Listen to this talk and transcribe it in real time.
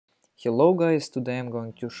Hello guys, today I'm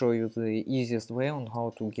going to show you the easiest way on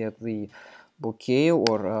how to get the bokeh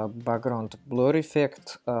or background blur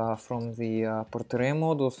effect from the portrait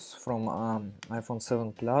modus from iPhone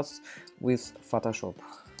 7 Plus with Photoshop.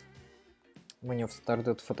 When you've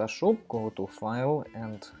started Photoshop, go to File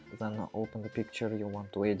and then open the picture you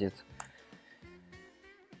want to edit.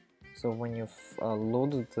 So when you've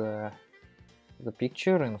loaded the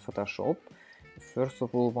picture in Photoshop, first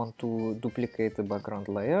of all want to duplicate the background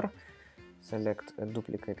layer. Select a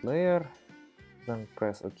duplicate layer, then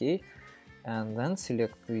press OK, and then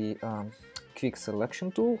select the quick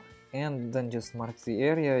selection tool, and then just mark the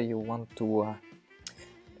area you want to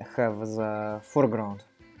have the foreground.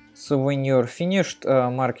 So when you're finished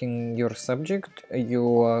marking your subject,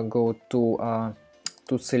 you go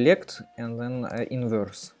to select and then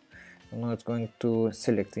inverse. Now it's going to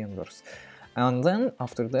select the inverse, and then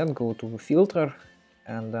after that go to filter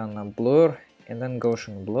and then blur and then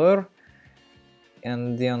Gaussian blur,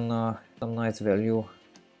 and then the night value,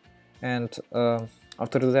 and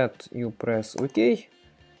after that you press OK,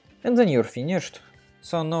 and then you're finished.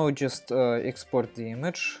 So now just export the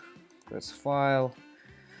image, press File,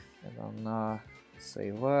 and then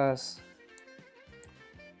Save As.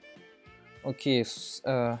 Okay,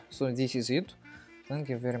 so this is it. Thank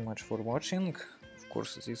you very much for watching. Of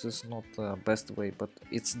course, this is not the best way, but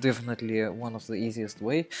it's definitely one of the easiest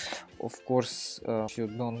way. Of course, if you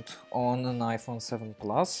don't own an iPhone 7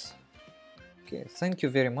 Plus. Okay, thank you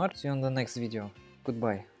very much. See you on the next video.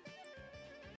 Goodbye.